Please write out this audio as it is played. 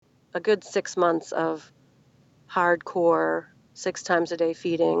a good 6 months of hardcore 6 times a day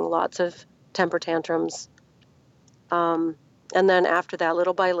feeding, lots of temper tantrums. And then after that,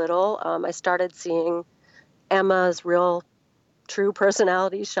 little by little, I started seeing Emma's real, true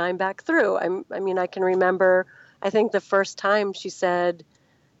personality shine back through. I can remember, I think the first time she said,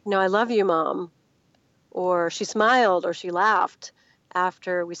 I love you, Mom, or she smiled or she laughed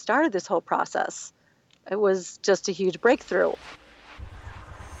after we started this whole process. It was just a huge breakthrough.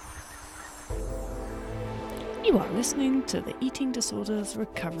 You are listening to the Eating Disorders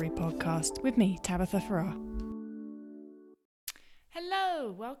Recovery Podcast with me, Tabitha Farrar.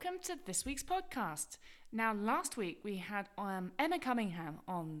 Hello, welcome to this week's podcast. Now, last week we had Emma Cunningham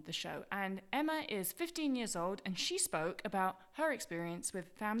on the show, and Emma is 15 years old, and she spoke about her experience with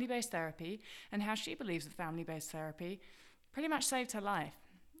family-based therapy and how she believes that family-based therapy pretty much saved her life.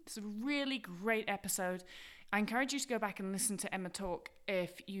 It's a really great episode. I encourage you to go back and listen to Emma talk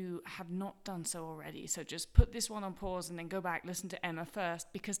if you have not done so already. So just put this one on pause and then go back, listen to Emma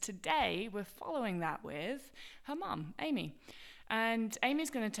first, because today we're following that with her mum, Amy. And Amy's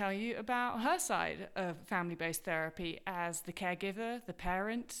going to tell you about her side of family-based therapy as the caregiver, the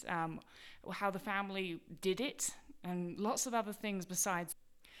parent, how the family did it, and lots of other things besides.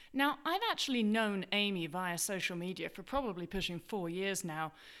 Now, I've actually known Amy via social media for probably pushing 4 years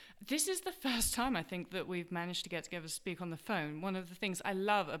now. This is the first time, I think, that we've managed to get together to speak on the phone. One of the things I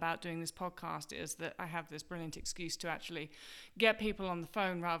love about doing this podcast is that I have this brilliant excuse to actually get people on the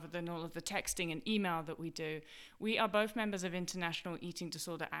phone rather than all of the texting and email that we do. We are both members of International Eating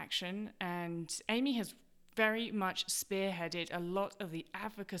Disorder Action, and Amy has very much spearheaded a lot of the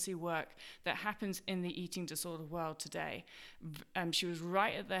advocacy work that happens in the eating disorder world today. She was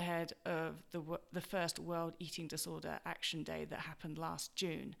right at the head of the first World Eating Disorder Action Day that happened last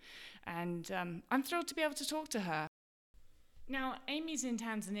June. And I'm thrilled to be able to talk to her. Now, Amy's in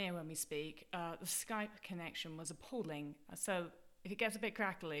Tanzania when we speak. The Skype connection was appalling. So if it gets a bit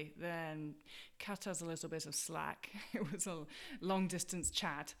crackly, then cut us a little bit of slack. It was a long-distance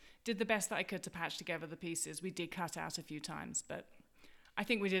chat. Did the best that I could to patch together the pieces. We did cut out a few times, but I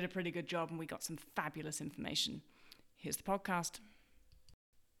think we did a pretty good job and we got some fabulous information. Here's the podcast.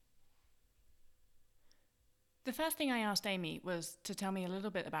 The first thing I asked Amy was to tell me a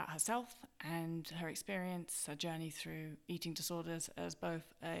little bit about herself and her experience, her journey through eating disorders as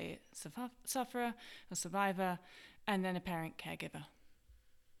both a sufferer, a survivor, and then a parent caregiver.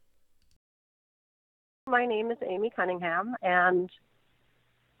 My name is Amy Cunningham, and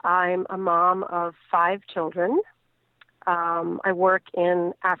I'm a mom of 5 children. I work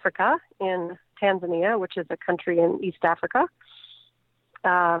in Africa, in Tanzania, which is a country in East Africa.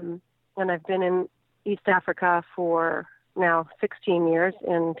 And I've been in East Africa for now 16 years,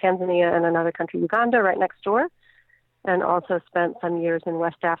 in Tanzania and another country, Uganda, right next door, and also spent some years in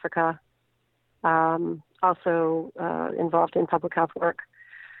West Africa, also involved in public health work.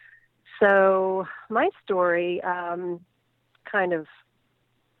 So my story, kind of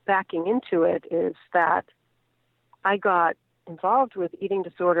backing into it, is that I got involved with eating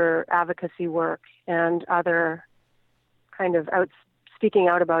disorder advocacy work and other kind of speaking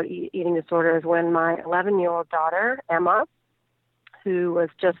out about eating disorders when my 11-year-old daughter, Emma, who was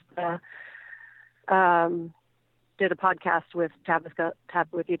just did a podcast with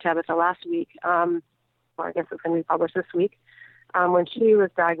you, Tabitha, last week, or I guess it's going to be published this week, when she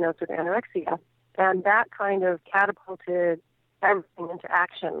was diagnosed with anorexia. And that kind of catapulted everything into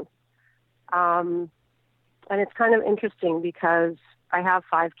action. And it's kind of interesting because I have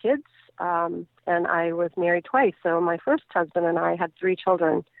 5 kids, and I was married twice. So my first husband and I had 3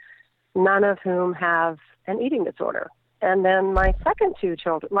 children, none of whom have an eating disorder. And then my second 2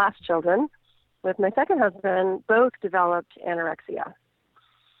 last children, with my second husband, both developed anorexia.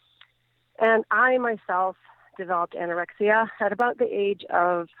 And I myself developed anorexia at about the age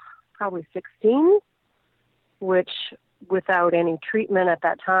of probably 16, which without any treatment at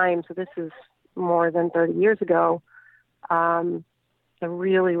that time, so this is more than 30 years ago, it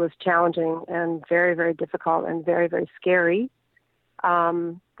really was challenging and very, very difficult and very, very scary.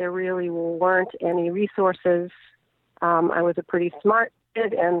 There really weren't any resources. I was a pretty smart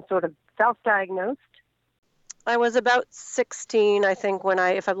kid and sort of self-diagnosed. I was about 16, I think, when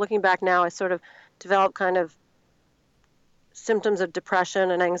if I'm looking back now, I sort of developed kind of symptoms of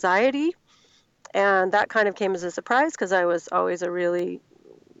depression and anxiety. And that kind of came as a surprise because I was always a really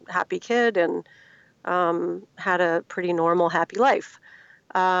happy kid and had a pretty normal, happy life.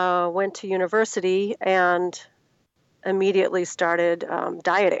 Went to university and immediately started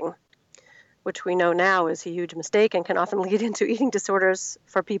dieting, which we know now is a huge mistake and can often lead into eating disorders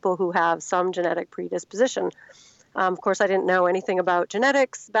for people who have some genetic predisposition. Of course, I didn't know anything about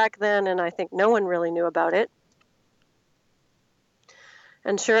genetics back then, and I think no one really knew about it.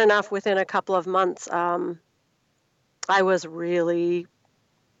 And sure enough, within a couple of months, I was really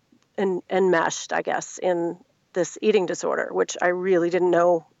enmeshed, I guess, in this eating disorder, which I really didn't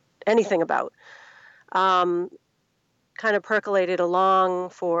know anything about. Um, Kind of percolated along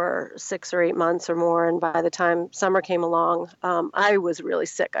for 6 or 8 months or more, and by the time summer came along, I was really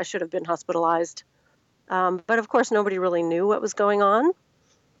sick. I should have been hospitalized. But of course, nobody really knew what was going on.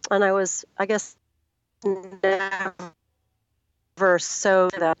 And I was, I guess, never so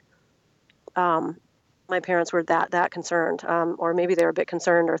that um, my parents were that concerned, or maybe they were a bit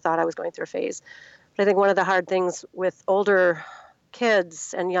concerned or thought I was going through a phase. But I think one of the hard things with older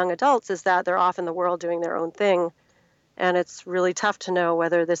kids and young adults is that they're off in the world doing their own thing. And it's really tough to know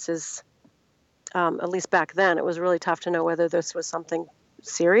whether this is, at least back then, it was really tough to know whether this was something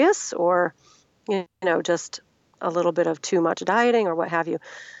serious or, just a little bit of too much dieting or what have you.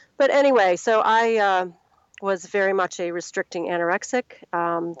 But anyway, so I was very much a restricting anorexic.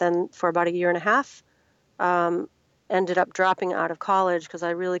 Then for about a year and a half, ended up dropping out of college because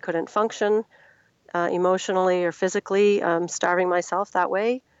I really couldn't function emotionally or physically, starving myself that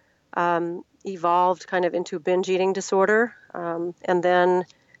way. Evolved kind of into binge eating disorder, and then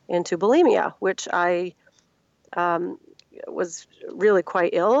into bulimia, which I was really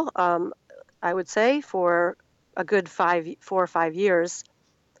quite ill, I would say, for a good 4 or 5 years.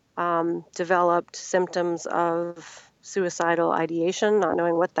 Developed symptoms of suicidal ideation, not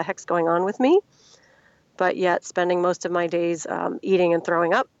knowing what the heck's going on with me, but yet spending most of my days eating and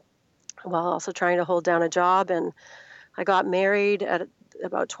throwing up while also trying to hold down a job. And I got married at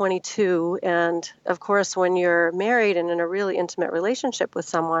about 22. And of course, when you're married and in a really intimate relationship with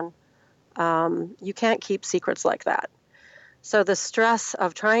someone, you can't keep secrets like that. So the stress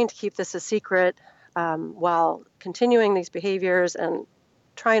of trying to keep this a secret while continuing these behaviors and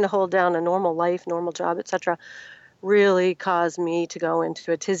trying to hold down a normal life, normal job, etc., really caused me to go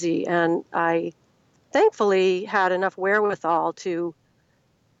into a tizzy. And I thankfully had enough wherewithal to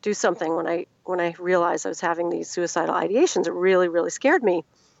do something when I realized I was having these suicidal ideations. It really, really scared me.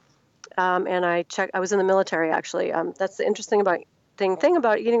 And I was in the military, actually. That's the interesting thing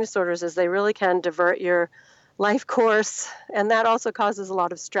about eating disorders is they really can divert your life course, and that also causes a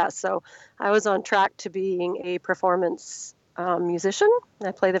lot of stress. So I was on track to being a performance musician.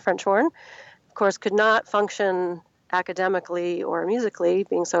 I play the French horn. Of course, could not function academically or musically,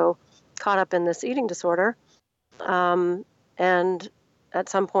 being so caught up in this eating disorder. And at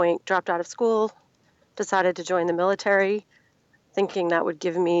some point dropped out of school, decided to join the military, thinking that would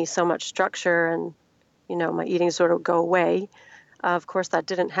give me so much structure and, my eating disorder would go away. Of course, that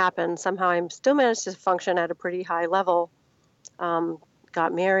didn't happen. Somehow I still managed to function at a pretty high level.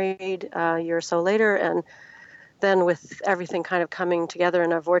 Got married a year or so later, and then with everything kind of coming together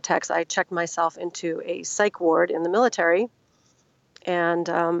in a vortex, I checked myself into a psych ward in the military. And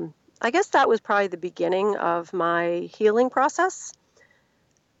I guess that was probably the beginning of my healing process.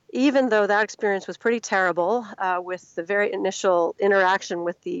 Even though that experience was pretty terrible, with the very initial interaction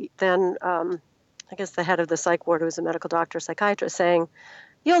with the then, I guess the head of the psych ward, who was a medical doctor, psychiatrist, saying,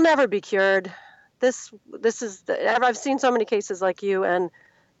 "You'll never be cured. This is I've seen so many cases like you, and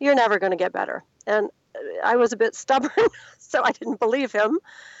you're never going to get better." And I was a bit stubborn, so I didn't believe him,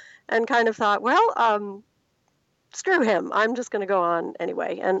 and kind of thought, well, screw him. I'm just going to go on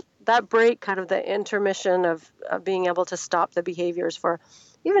anyway. And that break, kind of the intermission of being able to stop the behaviors for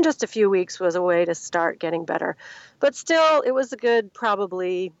even just a few weeks, was a way to start getting better. But still, it was a good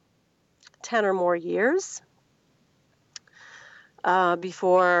probably 10 or more years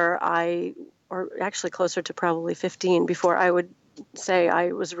before or actually closer to probably 15, before I would say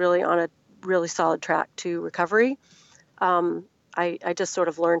I was really on a really solid track to recovery. I just sort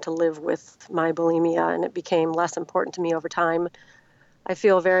of learned to live with my bulimia, and it became less important to me over time. I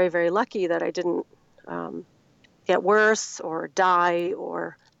feel very, very lucky that I didn't get worse or die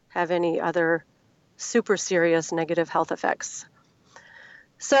or have any other super serious negative health effects.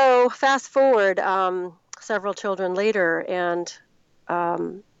 So fast forward several children later, and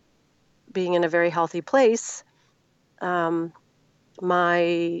being in a very healthy place,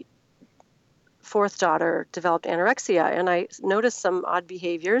 my fourth daughter developed anorexia, and I noticed some odd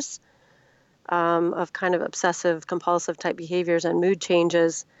behaviors of kind of obsessive compulsive type behaviors and mood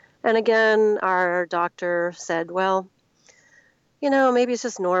changes. And again, our doctor said, well, maybe it's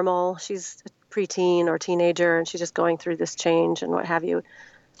just normal. She's a preteen or teenager, and she's just going through this change and what have you.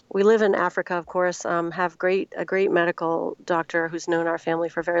 We live in Africa, of course, have a great medical doctor who's known our family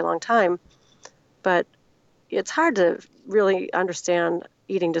for a very long time. But it's hard to really understand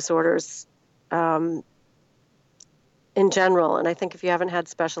eating disorders in general. And I think if you haven't had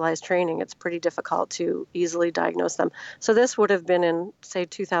specialized training, it's pretty difficult to easily diagnose them. So this would have been in, say,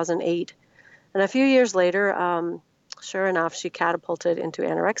 2008. And a few years later, sure enough, she catapulted into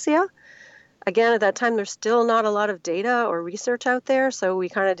anorexia. Again, at that time, there's still not a lot of data or research out there. So we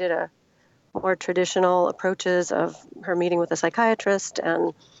kind of did a more traditional approaches of her meeting with a psychiatrist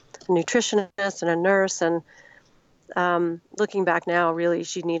and a nutritionist and a nurse. And looking back now, really,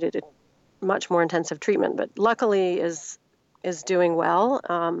 she needed a much more intensive treatment. But luckily, is doing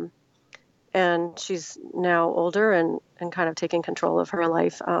well. And she's now older and kind of taking control of her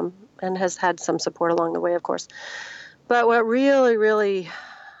life, and has had some support along the way, of course. But what really, really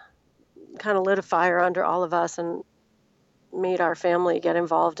kind of lit a fire under all of us and made our family get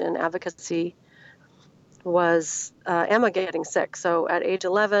involved in advocacy was Emma getting sick. So at age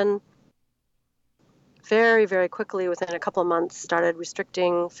 11, very, very quickly, within a couple of months, started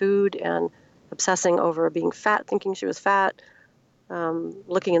restricting food and obsessing over being fat, thinking she was fat,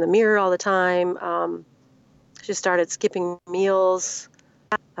 looking in the mirror all the time. She started skipping meals.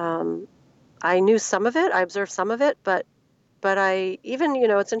 I knew some of it. I observed some of it, but I even,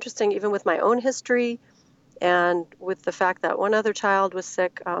 it's interesting, even with my own history and with the fact that one other child was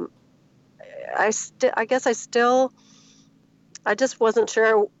sick, I just wasn't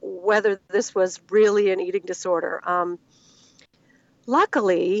sure whether this was really an eating disorder.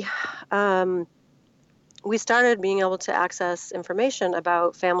 Luckily, we started being able to access information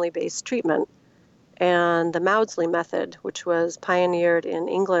about family-based treatment and the Maudsley method, which was pioneered in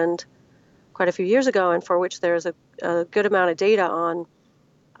England quite a few years ago, and for which there's a good amount of data on,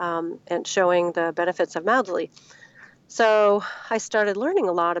 and showing the benefits of Maudsley. So I started learning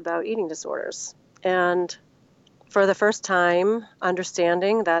a lot about eating disorders, and for the first time,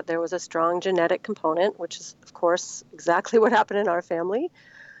 understanding that there was a strong genetic component, which is, of course, exactly what happened in our family.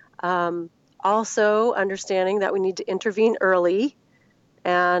 Also understanding that we need to intervene early,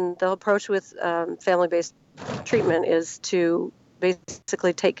 and the approach with family-based treatment is to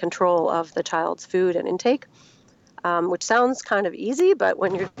basically take control of the child's food and intake, which sounds kind of easy, but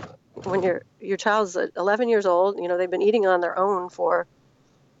when your child's 11 years old, they've been eating on their own for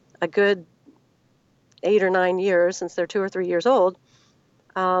a good 8 or 9 years, since they're 2 or 3 years old,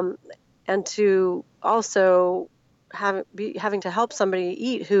 and to also having to help somebody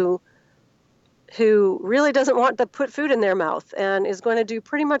eat who really doesn't want to put food in their mouth and is going to do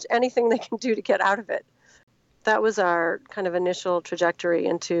pretty much anything they can do to get out of it. That was our kind of initial trajectory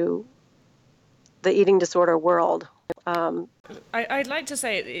into the eating disorder world. I'd like to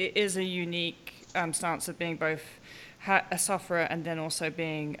say it is a unique stance of being both a sufferer and then also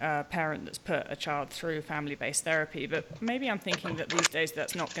being a parent that's put a child through family-based therapy. But maybe I'm thinking that these days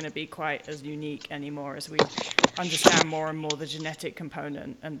that's not going to be quite as unique anymore, as we understand more and more the genetic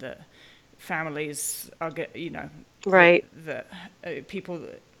component, and that families are, right, that people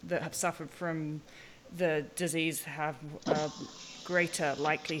that have suffered from the disease have a greater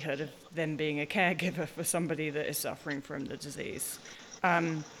likelihood of them being a caregiver for somebody that is suffering from the disease.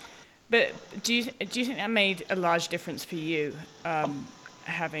 But do you think that made a large difference for you,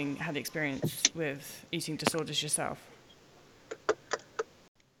 having had experience with eating disorders yourself?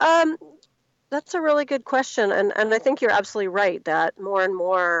 That's a really good question, and I think you're absolutely right that more and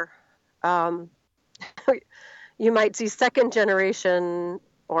more you might see second generation,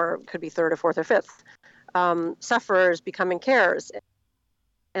 or it could be third or fourth or fifth, sufferers becoming carers.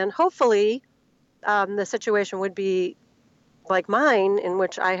 And hopefully the situation would be like mine, in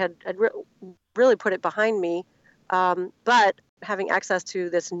which I had really put it behind me, but having access to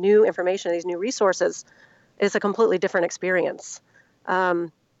this new information, these new resources, is a completely different experience. I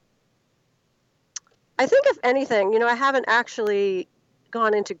think, if anything, I haven't actually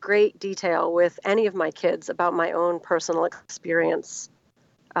gone into great detail with any of my kids about my own personal experience,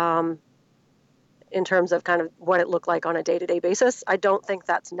 in terms of kind of what it looked like on a day-to-day basis. I don't think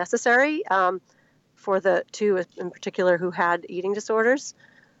that's necessary for the two in particular who had eating disorders,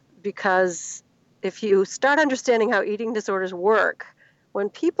 because if you start understanding how eating disorders work, when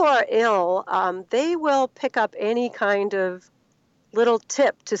people are ill, they will pick up any kind of little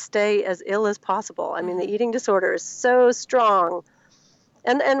tip to stay as ill as possible. I mean, the eating disorder is so strong.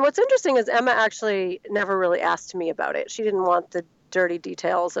 And what's interesting is Emma actually never really asked me about it. She didn't want the dirty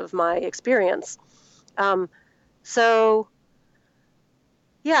details of my experience. So,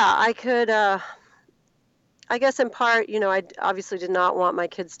 yeah, I could, I guess in part, I obviously did not want my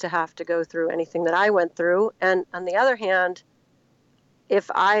kids to have to go through anything that I went through. And on the other hand, if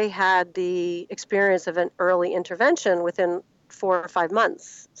I had the experience of an early intervention within 4 or 5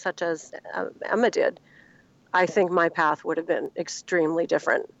 months, such as Emma did, I think my path would have been extremely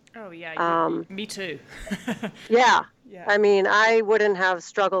different. Oh, yeah, me too. Yeah. Yeah. I mean, I wouldn't have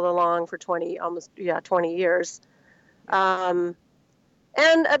struggled along for 20 years. And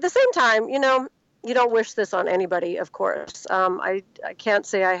at the same time, you don't wish this on anybody, of course. I can't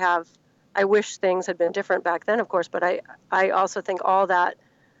say I wish things had been different back then, of course, but I also think all that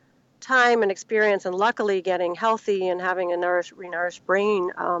time and experience and luckily getting healthy and having a renourished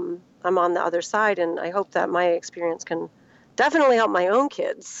brain, I'm on the other side, and I hope that my experience can definitely help my own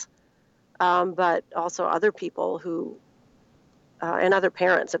kids, but also other people who, and other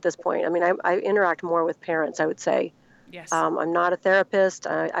parents at this point. I mean, I interact more with parents, I would say. Yes. I'm not a therapist.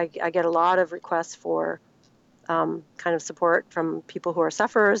 I get a lot of requests for kind of support from people who are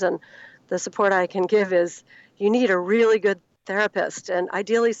sufferers, and the support I can give is you need a really good therapist, and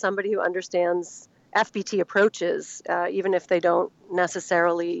ideally somebody who understands FBT approaches, even if they don't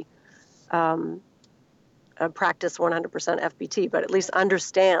necessarily practice 100% FBT, but at least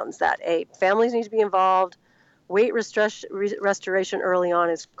understands that families need to be involved. Weight restoration early on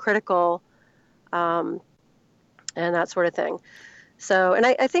is critical, and that sort of thing. So, and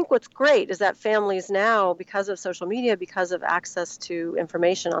I think what's great is that families now, because of social media, because of access to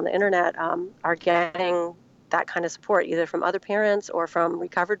information on the internet, are getting that kind of support, either from other parents or from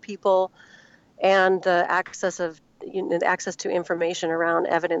recovered people, and the access to information around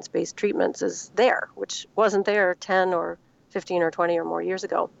evidence-based treatments is there, which wasn't there 10 or 15 or 20 or more years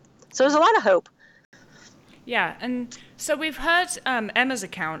ago. So there's a lot of hope. Yeah, and so we've heard Emma's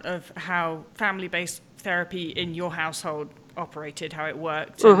account of how family-based therapy in your household operated, how it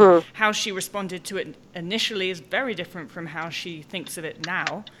worked, and how she responded to it initially is very different from how she thinks of it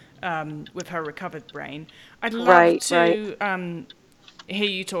now, with her recovered brain. I'd love to hear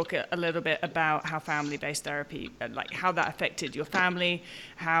you talk a little bit about how family-based therapy, like how that affected your family,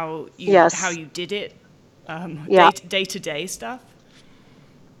 how you did it, day-to-day stuff.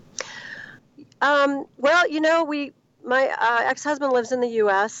 Well, my ex-husband lives in the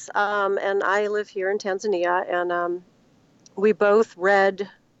U.S., and I live here in Tanzania, and we both read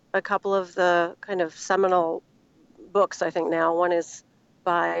a couple of the kind of seminal books, I think now. One is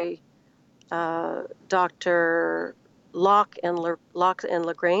by Dr. Locke and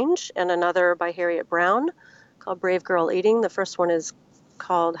Lagrange, and another by Harriet Brown called Brave Girl Eating. The first one is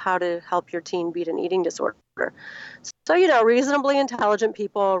called How to Help Your Teen Beat an Eating Disorder. So, reasonably intelligent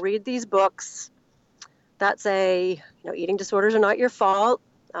people read these books that say, eating disorders are not your fault.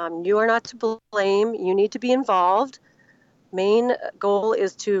 You are not to blame. You need to be involved. Main goal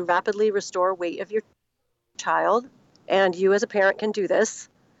is to rapidly restore weight of your child, and you as a parent can do this.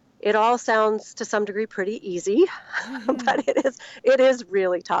 It all sounds to some degree pretty easy, but it is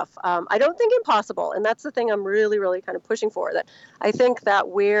really tough. I don't think impossible, and that's the thing I'm really, really kind of pushing for. That I think that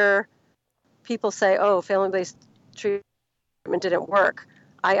where people say, "Oh, family-based treatment didn't work,"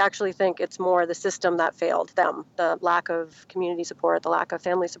 I actually think it's more the system that failed them, the lack of community support, the lack of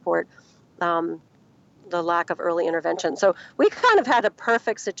family support, the lack of early intervention. So we kind of had a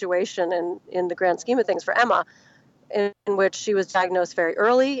perfect situation in the grand scheme of things for Emma, in which she was diagnosed very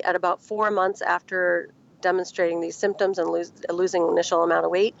early at about 4 months after demonstrating these symptoms and losing initial amount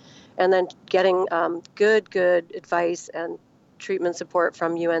of weight, and then getting good advice and treatment support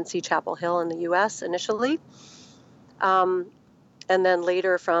from UNC Chapel Hill in the U.S. initially. And then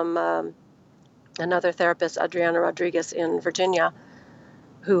later from another therapist, Adriana Rodriguez in Virginia,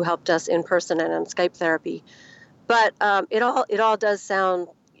 who helped us in person and on Skype therapy. But it all does sound,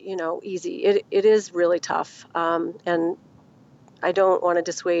 easy. It is really tough, and I don't want to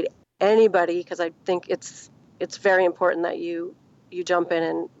dissuade anybody, because I think it's very important that you jump in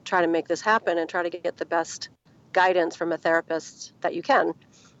and try to make this happen and try to get the best guidance from a therapist that you can.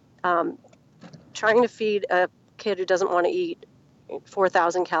 Trying to feed a kid who doesn't want to eat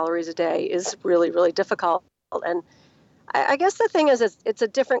 4,000 calories a day is really, really difficult. And I guess the thing is, it's a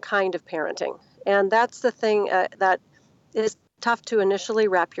different kind of parenting. And that's the thing that is tough to initially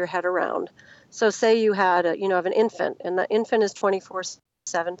wrap your head around. So say you had have an infant, and the infant is 24/7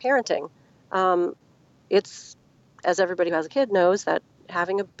 parenting. It's, as everybody who has a kid knows, that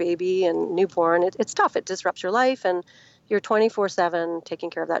having a baby and newborn, it's tough. It disrupts your life, and you're 24/7 taking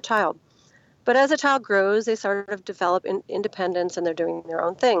care of that child. But as a child grows, they sort of develop independence, and they're doing their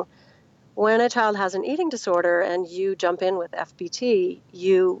own thing. When a child has an eating disorder and you jump in with FBT,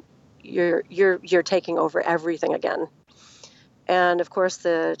 you're taking over everything again. And of course,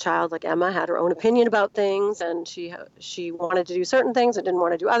 the child, like Emma, had her own opinion about things, and she wanted to do certain things and didn't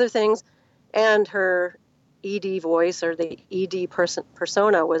want to do other things. And her ED voice, or the ED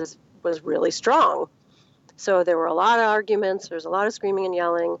persona, was really strong. So there were a lot of arguments. There was a lot of screaming and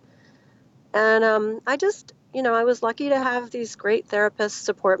yelling. And I was lucky to have these great therapists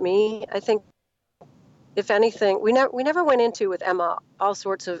support me. I think if anything, we never went into with Emma all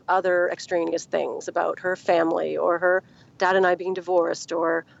sorts of other extraneous things about her family or her dad and I being divorced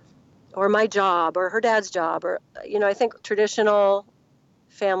or my job or her dad's job or I think traditional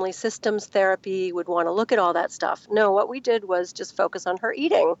family systems therapy would want to look at all that stuff. No, what we did was just focus on her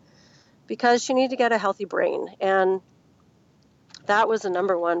eating because she needed to get a healthy brain, and that was the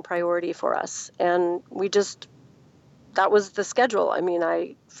number one priority for us. And that was the schedule. I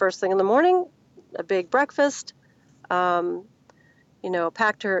mean, first thing in the morning, a big breakfast,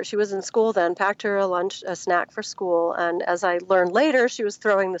 packed her, she was in school then, packed her a snack for school. And as I learned later, she was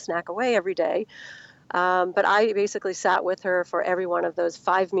throwing the snack away every day. But I basically sat with her for every one of those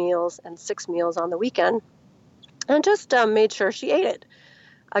 5 meals and 6 meals on the weekend and just made sure she ate it.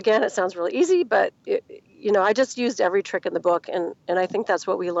 Again, it sounds really easy, but I just used every trick in the book. And I think that's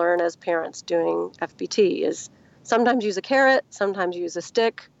what we learn as parents doing FBT is sometimes use a carrot, sometimes use a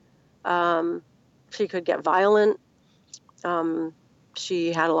stick. She could get violent.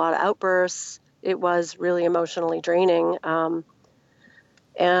 She had a lot of outbursts. It was really emotionally draining.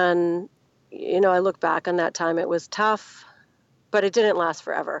 And, I look back on that time, it was tough, but it didn't last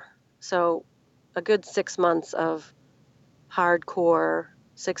forever. So a good 6 months of hardcore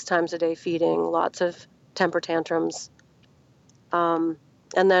 6 times a day feeding, lots of temper tantrums. And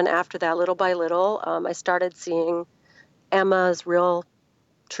then after that, little by little, I started seeing Emma's real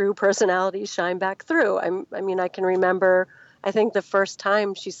true personality shine back through. I can remember, I think the first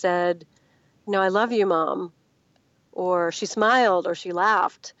time she said, I love you, Mom, or she smiled or she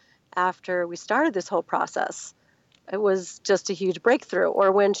laughed after we started this whole process. It was just a huge breakthrough.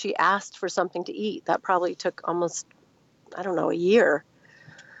 Or when she asked for something to eat, that probably took almost, a year.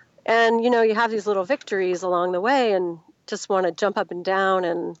 And, you have these little victories along the way and just want to jump up and down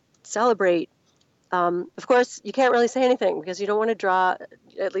and celebrate. Of course, you can't really say anything because you don't want to draw,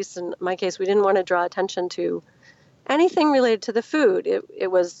 at least in my case, we didn't want to draw attention to anything related to the food.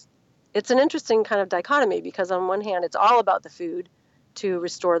 It's an interesting kind of dichotomy because on one hand, it's all about the food to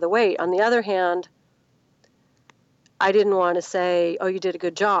restore the weight. On the other hand, I didn't want to say, oh, you did a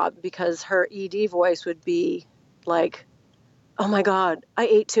good job, because her ED voice would be like, oh my God, I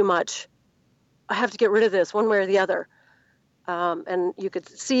ate too much. I have to get rid of this one way or the other. And you could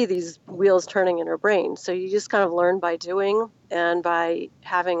see these wheels turning in her brain. So you just kind of learn by doing and by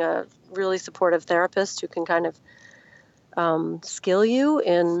having a really supportive therapist who can kind of skill you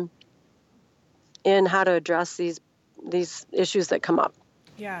in how to address these issues that come up.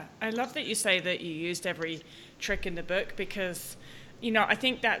 Yeah, I love that you say that you used every trick in the book because, I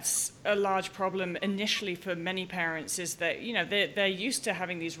think that's a large problem initially for many parents is that, they're used to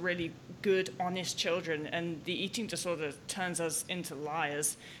having these really good, honest children, and the eating disorder turns us into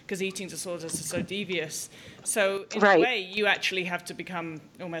liars because eating disorders are so devious. So in a way, you actually have to become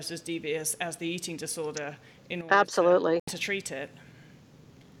almost as devious as the eating disorder in order to treat it.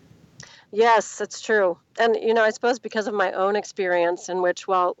 Yes, that's true. And, I suppose because of my own experience in which,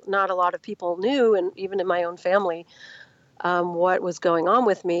 while not a lot of people knew, and even in my own family, what was going on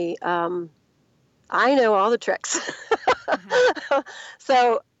with me, I know all the tricks. Mm-hmm.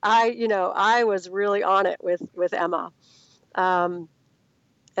 So I was really on it with Emma. And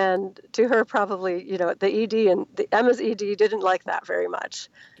to her, probably, the ED and Emma's ED didn't like that very much.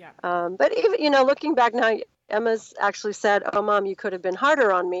 Yeah. But even, looking back now, Emma's actually said, oh, Mom, you could have been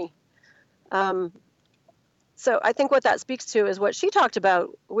harder on me. So I think what that speaks to is what she talked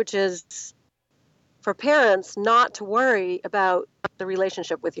about, which is for parents not to worry about the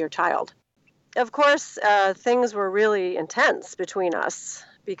relationship with your child. Of course, things were really intense between us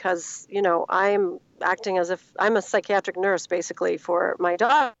because, I'm acting as if I'm a psychiatric nurse, basically, for my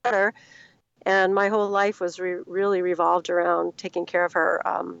daughter. And my whole life was really revolved around taking care of her.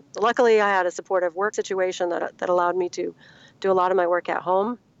 Luckily, I had a supportive work situation that allowed me to do a lot of my work at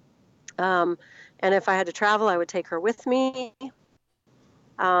home. And if I had to travel, I would take her with me.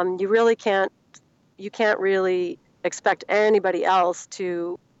 You can't really expect anybody else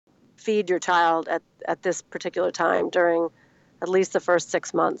to feed your child at this particular time during at least the first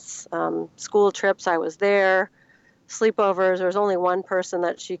 6 months. School trips, I was there. Sleepovers, there was only one person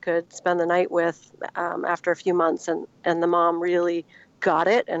that she could spend the night with after a few months, and the mom really got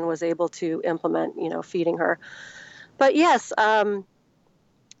it and was able to implement, feeding her. But yes,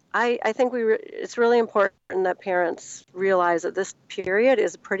 I think it's really important that parents realize that this period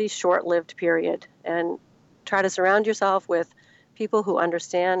is a pretty short-lived period, and try to surround yourself with people who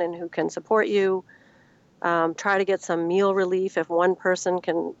understand and who can support you. Try to get some meal relief. If one person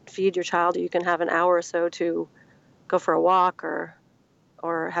can feed your child, you can have an hour or so to go for a walk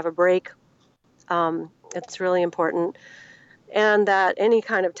or have a break. It's really important. and that any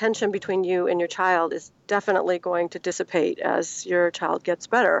kind of tension between you and your child is definitely going to dissipate as your child gets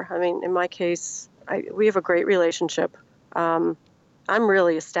better. I mean, in my case, we have a great relationship. I'm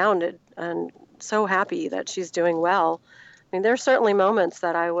really astounded and so happy that she's doing well. I mean, there's certainly moments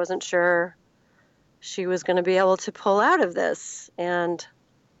that I wasn't sure she was going to be able to pull out of this, and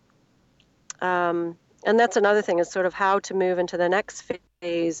that's another thing, is sort of how to move into the next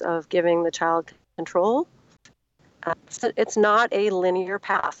phase of giving the child control. It's not a linear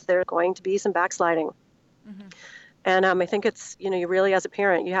path. There's going to be some backsliding. Mm-hmm. And I think it's, you really, as a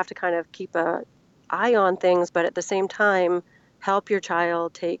parent, you have to kind of keep an eye on things, but at the same time, help your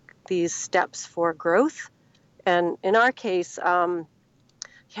child take these steps for growth. And in our case,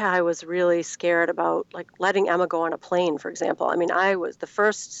 I was really scared about like letting Emma go on a plane, for example. I mean, I was the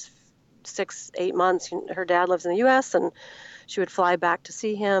first 6-8 months, her dad lives in the U.S., and she would fly back to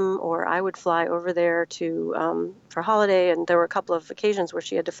see him, or I would fly over there to for holiday, and there were a couple of occasions where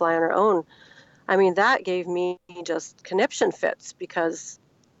she had to fly on her own. I mean, that gave me just conniption fits because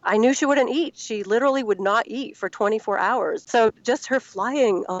I knew she wouldn't eat. She literally would not eat for 24 hours. So just her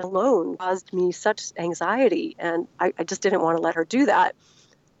flying alone caused me such anxiety, and I just didn't want to let her do that.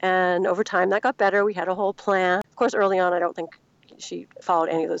 And over time, that got better. We had a whole plan. Of course, early on, I don't think she followed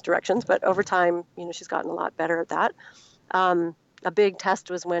any of those directions, but over time, she's gotten a lot better at that. A big test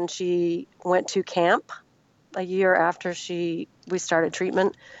was when she went to camp a year after we started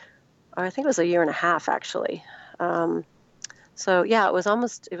treatment. Or I think it was a year and a half, actually. So yeah, it was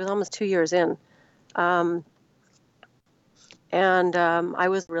almost 2 years in. I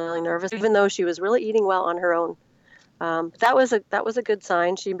was really nervous, even though she was really eating well on her own. That was a good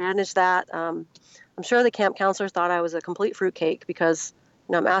sign. She managed that. I'm sure the camp counselors thought I was a complete fruitcake because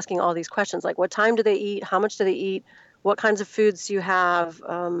I'm asking all these questions like, what time do they eat? How much do they eat? What kinds of foods do you have?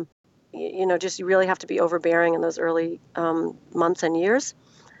 Just you really have to be overbearing in those early months and years.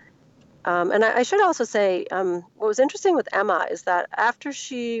 And I should also say, what was interesting with Emma is that after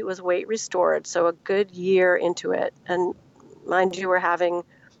she was weight restored, so a good year into it, and mind you, we're having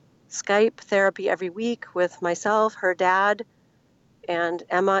Skype therapy every week with myself, her dad, and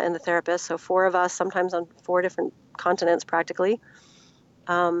Emma and the therapist, so 4 of us, sometimes on 4 different continents practically.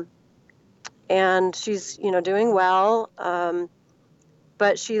 And she's, doing well,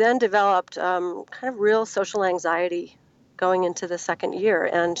 but she then developed kind of real social anxiety going into the second year,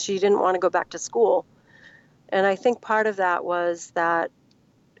 and she didn't want to go back to school. And I think part of that was that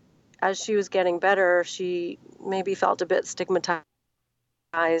as she was getting better, she maybe felt a bit stigmatized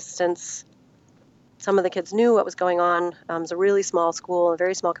since some of the kids knew what was going on. It was a really small school, a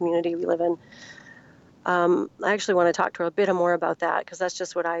very small community we live in. I actually want to talk to her a bit more about that because that's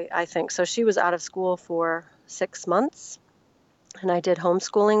just what I think. So she was out of school for 6 months, and I did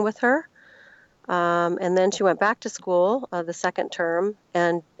homeschooling with her. And then she went back to school the second term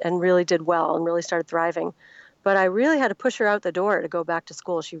and really did well and really started thriving. But I really had to push her out the door to go back to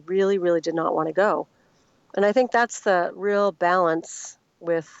school. She really, really did not want to go. And I think that's the real balance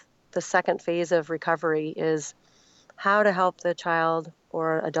with the second phase of recovery, is how to help the child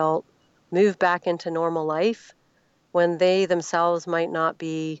or adult move back into normal life when they themselves might not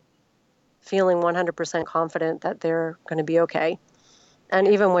be feeling 100% confident that they're going to be okay. And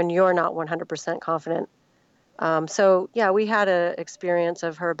even when you're not 100% confident. So yeah, we had an experience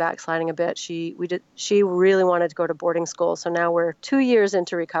of her backsliding a bit. She really wanted to go to boarding school. So now we're 2 years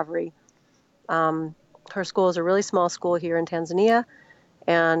into recovery. Her school is a really small school here in Tanzania,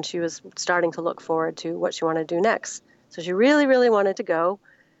 and she was starting to look forward to what she wanted to do next. So she really, really wanted to go.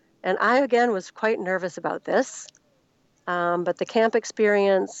 And I, again, was quite nervous about this. But the camp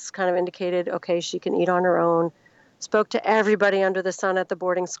experience kind of indicated, okay, she can eat on her own. Spoke to everybody under the sun at the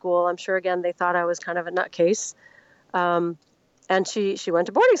boarding school. I'm sure, again, they thought I was kind of a nutcase. And she went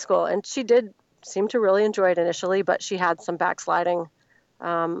to boarding school, and she did seem to really enjoy it initially, but she had some backsliding.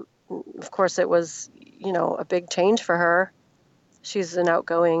 Of course, it was, a big change for her. She's an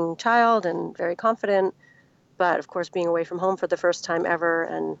outgoing child and very confident, but of course, being away from home for the first time ever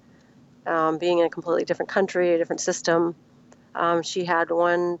and being in a completely different country, a different system. She had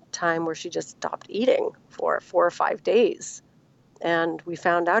one time where she just stopped eating for 4 or 5 days. And we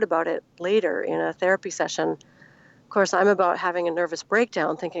found out about it later in a therapy session. Of course, I'm about having a nervous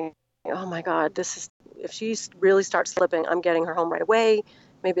breakdown thinking, oh my God, if she really starts slipping, I'm getting her home right away.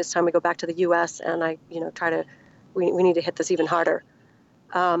 Maybe it's time we go back to the US and we need to hit this even harder.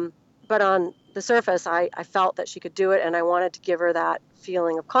 But on the surface, I felt that she could do it, and I wanted to give her that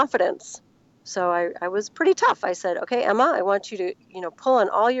feeling of confidence. So I was pretty tough. I said, okay, Emma, I want you to, pull on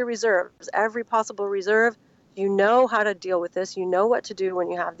all your reserves, every possible reserve. You know how to deal with this. You know what to do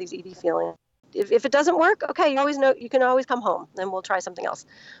when you have these ED feelings. if it doesn't work, okay, you always know you can always come home and we'll try something else.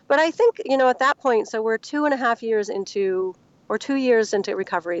 But I think, at that point, so we're 2.5 years into, or 2 years into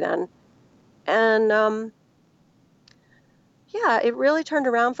recovery then. And yeah, it really turned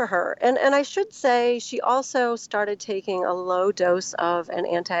around for her. And I should say she also started taking a low dose of an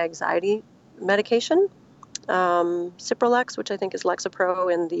anti-anxiety medication, Cipralex, which I think is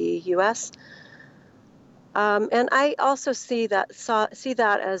Lexapro in the US. And I also see that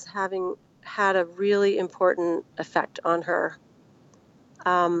as having had a really important effect on her.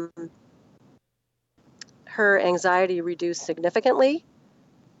 Her anxiety reduced significantly,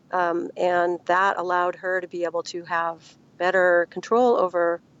 and that allowed her to be able to have better control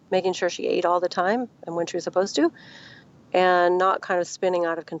over making sure she ate all the time and when she was supposed to, and not kind of spinning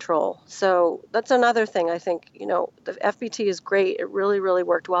out of control. So that's another thing. I think, the FBT is great. It really, really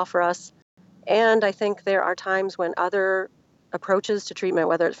worked well for us. And I think there are times when other approaches to treatment,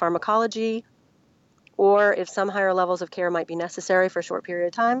 whether it's pharmacology or if some higher levels of care might be necessary for a short period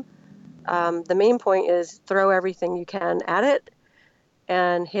of time, the main point is throw everything you can at it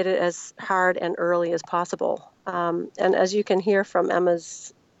and hit it as hard and early as possible. And as you can hear from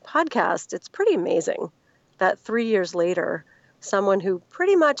Emma's podcast, it's pretty amazing that 3 years later, someone who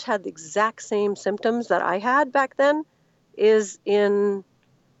pretty much had the exact same symptoms that I had back then is in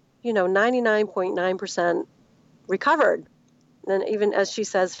 99.9% recovered. And even as she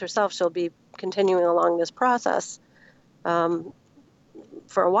says herself, she'll be continuing along this process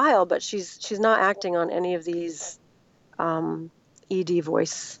for a while, but she's not acting on any of these ED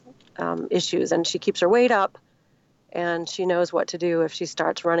voice issues, and she keeps her weight up, and she knows what to do if she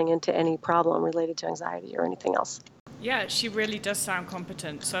starts running into any problem related to anxiety or anything else. Yeah, she really does sound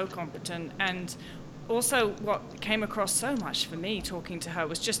competent, so competent. And also what came across so much for me talking to her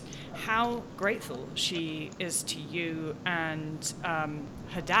was just how grateful she is to you and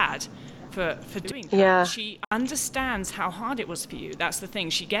her dad for doing that. Yeah. She understands how hard it was for you. That's the thing.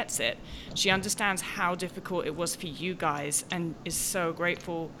 She gets it. She understands how difficult it was for you guys and is so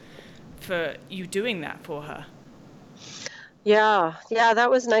grateful for you doing that for her. Yeah,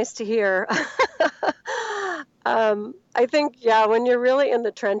 that was nice to hear. I think, when you're really in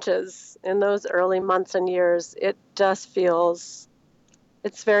the trenches in those early months and years, it just feels,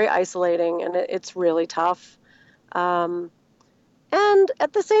 it's very isolating and it's really tough. And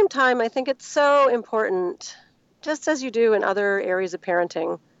at the same time, I think it's so important, just as you do in other areas of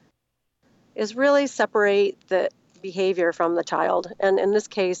parenting, is really separate the behavior from the child. And in this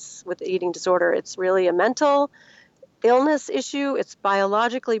case, with the eating disorder, it's really a mental illness issue. It's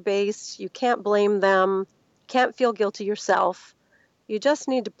biologically based. You can't blame them. Can't feel guilty yourself. You just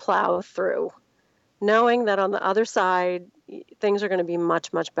need to plow through, knowing that on the other side, things are going to be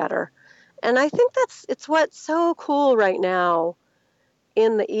much, much better. And I think it's what's so cool right now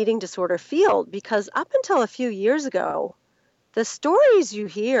in the eating disorder field, because up until a few years ago, the stories you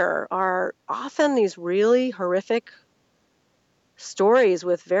hear are often these really horrific stories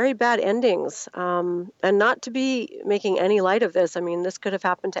with very bad endings. And not to be making any light of this, I mean, this could have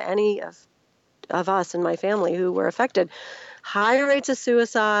happened to any of us in my family who were affected. High rates of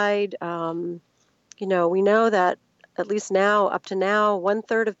suicide. We know that at least now, up to now,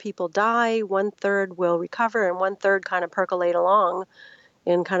 1/3 of people die, 1/3 will recover, and 1/3 kind of percolate along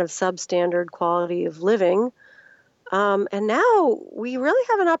in kind of substandard quality of living. And now we really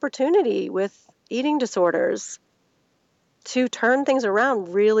have an opportunity with eating disorders to turn things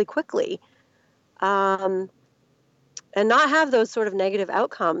around really quickly, and not have those sort of negative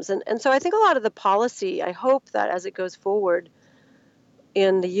outcomes. And so I think a lot of the policy, I hope that as it goes forward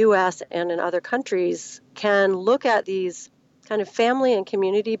in the US and in other countries, can look at these kind of family and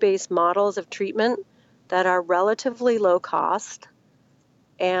community-based models of treatment that are relatively low cost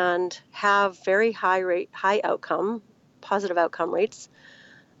and have very high positive outcome rates,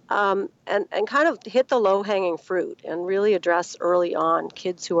 and kind of hit the low-hanging fruit and really address early on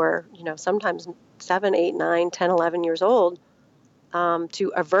kids who are, sometimes 7, 8, 9, 10, 11 years old,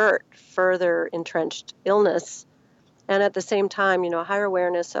 to avert further entrenched illness. And at the same time, higher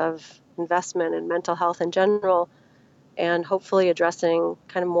awareness of investment in mental health in general, and hopefully addressing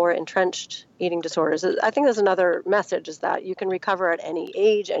kind of more entrenched eating disorders. I think there's another message, is that you can recover at any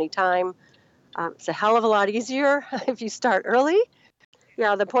age, any time. It's a hell of a lot easier if you start early.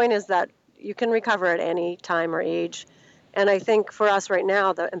 Yeah, the point is that you can recover at any time or age. And I think for us right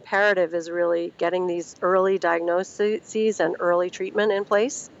now, the imperative is really getting these early diagnoses and early treatment in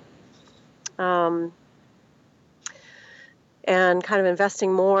place. And kind of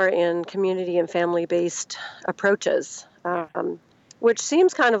investing more in community and family-based approaches, which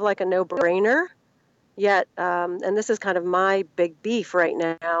seems kind of like a no-brainer, yet, and this is kind of my big beef right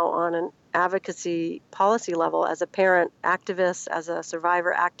now on advocacy policy level as a parent activist, as a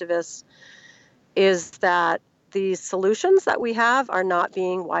survivor activist, is that these solutions that we have are not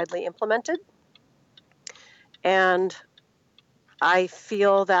being widely implemented. And I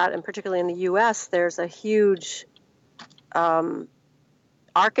feel that, and particularly in the US, there's a huge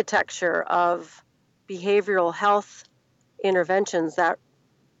architecture of behavioral health interventions that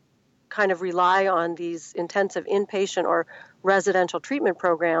kind of rely on these intensive inpatient or residential treatment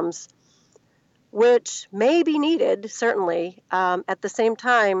programs, which may be needed, certainly. At the same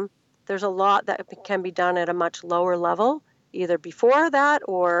time, there's a lot that can be done at a much lower level, either before that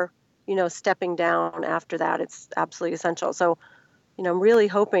or, stepping down after that. It's absolutely essential. So, I'm really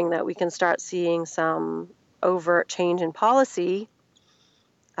hoping that we can start seeing some overt change in policy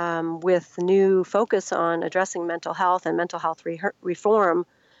with new focus on addressing mental health and mental health reform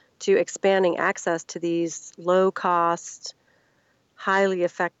to expanding access to these low-cost, highly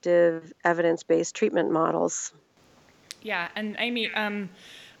effective, evidence-based treatment models. Yeah, and Amy,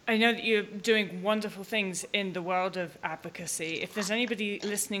 I know that you're doing wonderful things in the world of advocacy. If there's anybody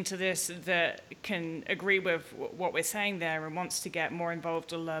listening to this that can agree with what we're saying there and wants to get more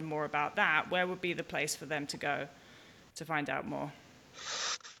involved or learn more about that, where would be the place for them to go to find out more?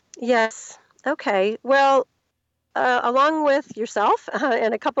 Yes. Okay. Well, along with yourself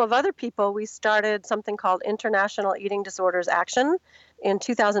and a couple of other people, we started something called International Eating Disorders Action in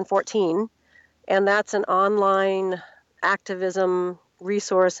 2014. And that's an online activism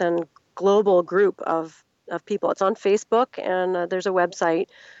resource and global group of people. It's on Facebook, and there's a website,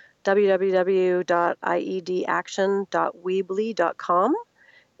 www.iedaction.weebly.com.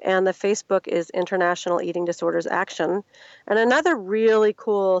 And the Facebook is International Eating Disorders Action. And another really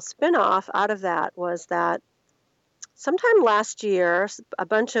cool spin-off out of that was that sometime last year, a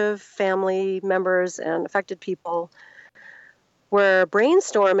bunch of family members and affected people were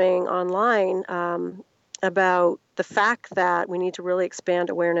brainstorming online about the fact that we need to really expand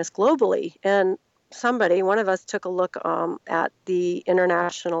awareness globally. And one of us took a look at the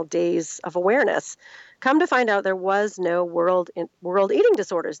International Days of Awareness. Come to find out, there was no World Eating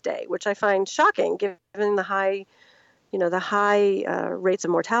Disorders Day, which I find shocking, given the high rates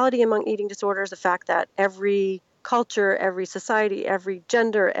of mortality among eating disorders, the fact that every culture, every society, every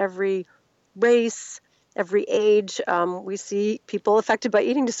gender, every race, every age, we see people affected by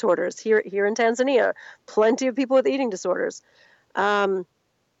eating disorders. Here in Tanzania, plenty of people with eating disorders.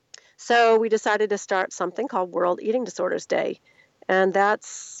 So we decided to start something called World Eating Disorders Day. And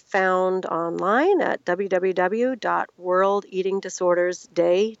that's found online at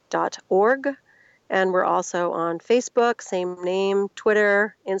www.worldeatingdisordersday.org. And we're also on Facebook, same name,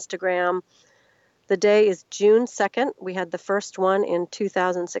 Twitter, Instagram. The day is June 2nd. We had the first one in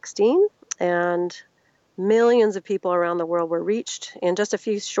 2016, and millions of people around the world were reached. In just a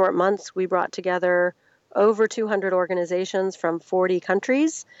few short months, we brought together over 200 organizations from 40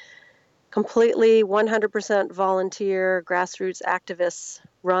 countries, completely 100% volunteer, grassroots activists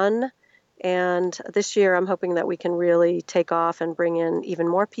run. And this year, I'm hoping that we can really take off and bring in even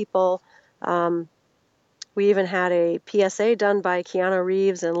more people. We even had a PSA done by Keanu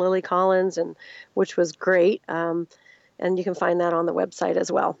Reeves and Lily Collins, which was great. And you can find that on the website as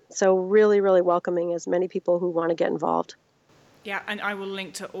well. So really, really welcoming as many people who want to get involved. Yeah, and I will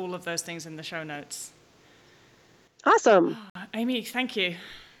link to all of those things in the show notes. Awesome. Amy, thank you.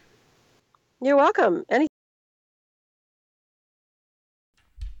 You're welcome.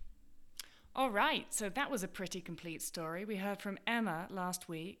 All right, so that was a pretty complete story. We heard from Emma last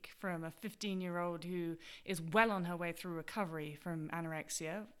week, from a 15-year-old who is well on her way through recovery from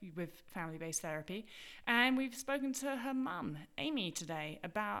anorexia with family-based therapy. And we've spoken to her mum, Amy, today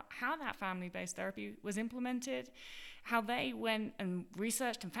about how that family-based therapy was implemented, how they went and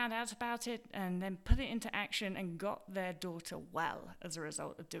researched and found out about it and then put it into action and got their daughter well as a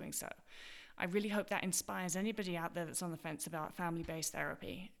result of doing so. I really hope that inspires anybody out there that's on the fence about family-based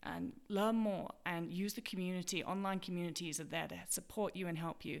therapy, and learn more and use the community. Online communities are there to support you and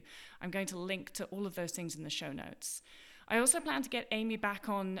help you. I'm going to link to all of those things in the show notes. I also plan to get Amy back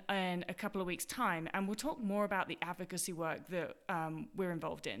on in a couple of weeks' time, and we'll talk more about the advocacy work that we're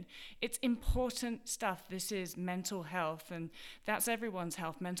involved in. It's important stuff. This is mental health, and that's everyone's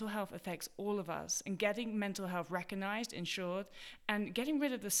health. Mental health affects all of us, and getting mental health recognized, insured, and getting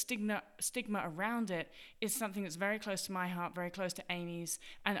rid of the stigma around it is something that's very close to my heart, very close to Amy's,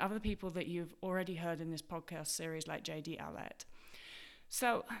 and other people that you've already heard in this podcast series like JD Owlett.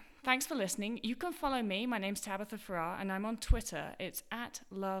 So thanks for listening. You can follow me. My name's Tabitha Farrar, and I'm on Twitter. It's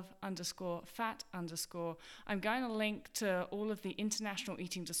 @love_fat_. I'm going to link to all of the International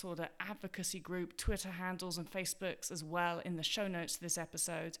Eating Disorder Advocacy Group Twitter handles and Facebooks as well in the show notes to this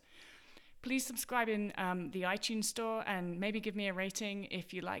episode. Please subscribe in the iTunes store and maybe give me a rating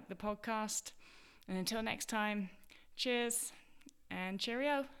if you like the podcast. And until next time, cheers and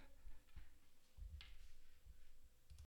cheerio.